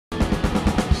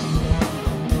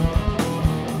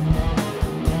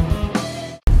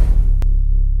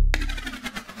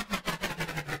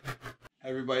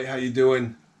Everybody, how you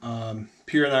doing?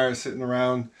 Pierre and I are sitting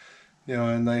around,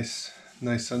 a nice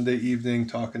Sunday evening,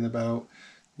 talking about,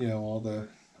 all the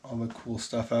cool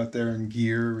stuff out there and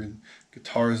gear and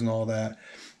guitars and all that.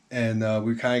 And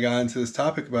we kind of got into this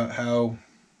topic about how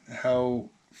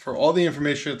for all the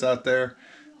information that's out there,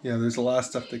 there's a lot of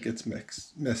stuff that gets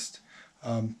missed.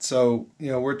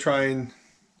 We're trying.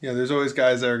 There's always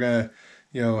guys that are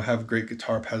gonna, have great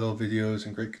guitar pedal videos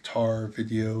and great guitar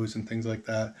videos and things like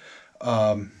that.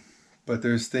 But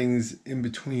there's things in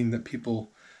between that people,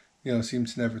 seem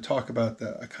to never talk about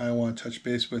that I kind of want to touch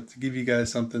base with to give you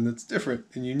guys something that's different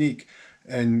and unique,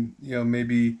 and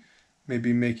maybe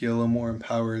make you a little more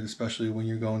empowered, especially when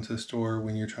you're going to the store,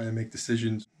 when you're trying to make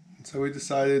decisions. So we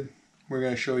decided we're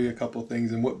going to show you a couple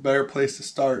things, and what better place to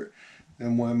start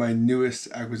than one of my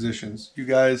newest acquisitions. You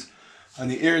guys on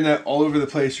the internet all over the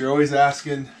place, you're always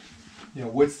asking,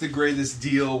 what's the greatest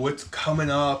deal? What's coming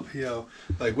up?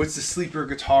 Like what's the sleeper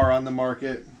guitar on the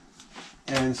market?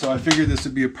 And so I figured this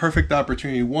would be a perfect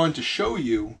opportunity, one, to show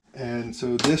you. And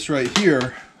so this right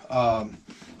here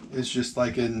is just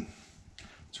like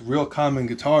it's a real common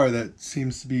guitar that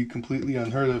seems to be completely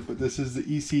unheard of, but this is the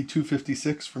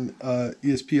EC256 from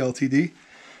ESP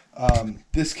Ltd.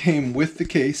 This came with the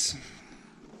case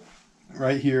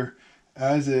right here,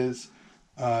 as is.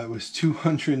 It was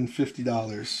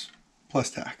 $250 plus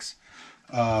tax.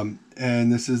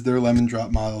 And this is their lemon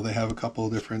drop model. They have a couple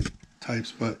of different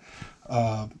types, but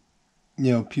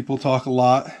people talk a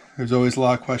lot. There's always a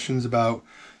lot of questions about,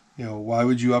 why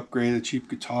would you upgrade a cheap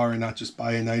guitar and not just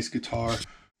buy a nice guitar?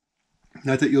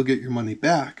 Not that you'll get your money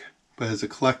back, but as a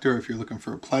collector, if you're looking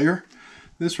for a player,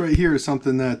 this right here is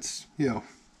something that's,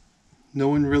 no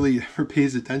one really ever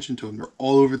pays attention to them. They're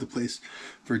all over the place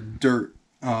for dirt.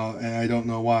 And I don't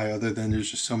know why, other than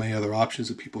there's just so many other options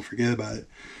that people forget about it.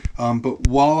 But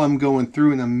while I'm going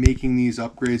through and I'm making these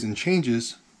upgrades and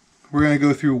changes, we're going to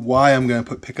go through why I'm going to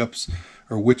put pickups,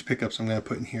 or which pickups I'm going to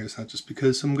put in here. It's not just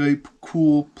because some guy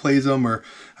cool plays them, or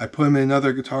I put them in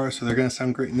another guitar, so they're going to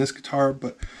sound great in this guitar.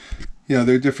 But,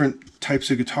 they're different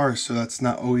types of guitars, so that's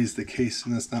not always the case,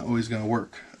 and that's not always going to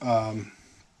work.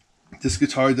 This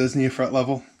guitar does need a fret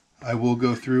level. I will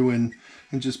go through and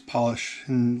just polish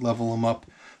and level them up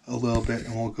a little bit,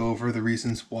 and we'll go over the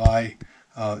reasons why,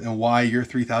 and why your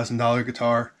 $3,000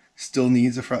 guitar still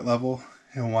needs a fret level,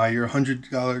 and why your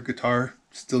 $100 guitar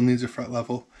still needs a fret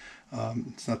level.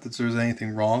 It's not that there's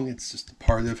anything wrong, it's just a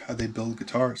part of how they build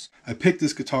guitars. I picked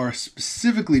this guitar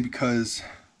specifically because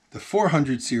the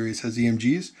 400 series has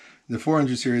EMGs, the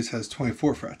 400 series has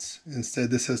 24 frets. Instead,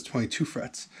 this has 22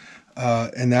 frets.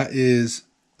 And that is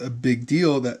a big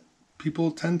deal that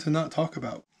people tend to not talk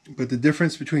about. But the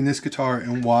difference between this guitar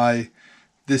and why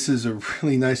this is a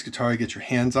really nice guitar to get your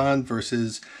hands on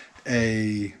versus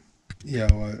a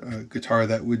guitar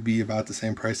that would be about the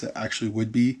same price that actually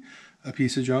would be a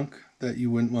piece of junk that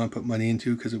you wouldn't want to put money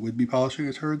into because it would be polishing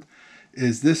a turd,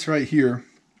 is this right here.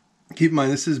 Keep in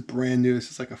mind, this is brand new. This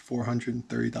is like a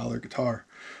 $430 guitar.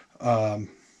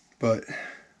 But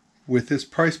with this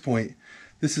price point,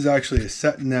 this is actually a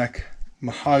set neck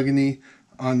mahogany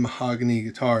on mahogany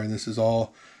guitar, and this is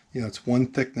all, it's one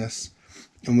thickness.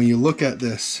 And when you look at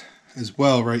this as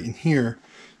well, right in here,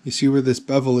 you see where this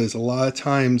bevel is. A lot of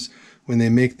times when they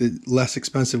make the less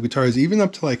expensive guitars, even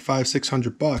up to like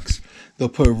 $500-600, they'll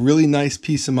put a really nice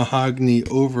piece of mahogany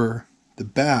over the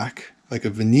back, like a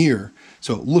veneer,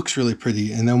 so it looks really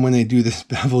pretty. And then when they do this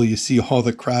bevel, you see all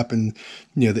the crap and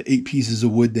the 8 pieces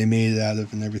of wood they made it out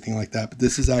of and everything like that. But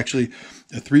this is actually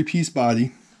a 3-piece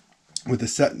body with a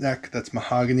set neck that's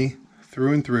mahogany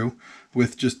through and through,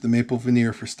 with just the maple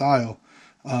veneer for style.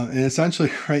 And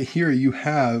essentially right here you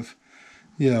have,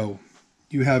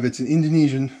 it's an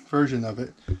Indonesian version of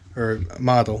it, or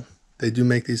model. They do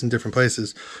make these in different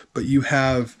places, but you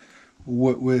have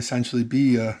what would essentially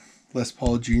be a Les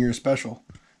Paul Junior Special,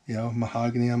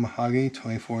 mahogany on mahogany,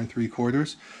 24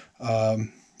 3/4,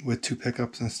 with 2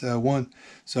 pickups instead of 1.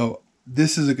 So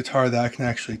this is a guitar that I can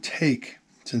actually take,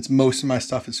 since most of my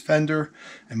stuff is Fender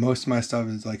and most of my stuff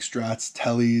is like Strats,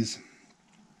 Tellys,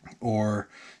 or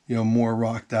more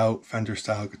rocked out Fender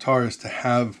style guitars, to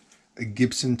have a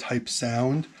Gibson type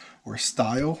sound or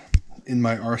style in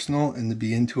my arsenal and to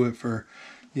be into it for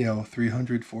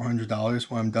 $300-400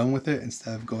 when I'm done with it,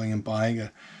 instead of going and buying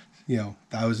a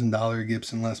 $1,000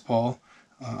 Gibson Les Paul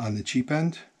on the cheap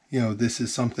end. This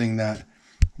is something that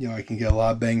I can get a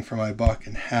lot of bang for my buck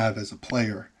and have as a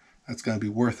player. That's going to be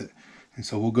worth it. And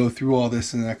so we'll go through all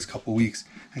this in the next couple weeks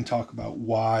and talk about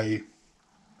why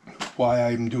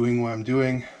I'm doing what I'm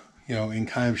doing, and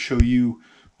kind of show you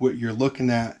what you're looking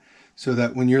at, so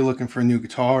that when you're looking for a new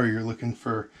guitar, or you're looking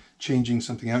for changing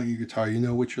something out in your guitar, you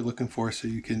know what you're looking for, so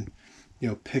you can, you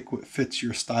know, pick what fits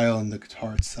your style and the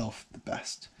guitar itself the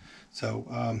best.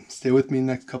 So stay with me the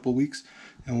next couple weeks,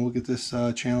 and we'll get this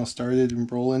channel started and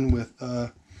rolling with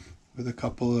a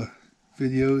couple of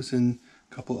videos and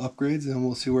a couple upgrades, and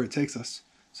we'll see where it takes us.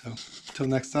 So until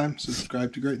next time,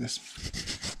 subscribe to greatness.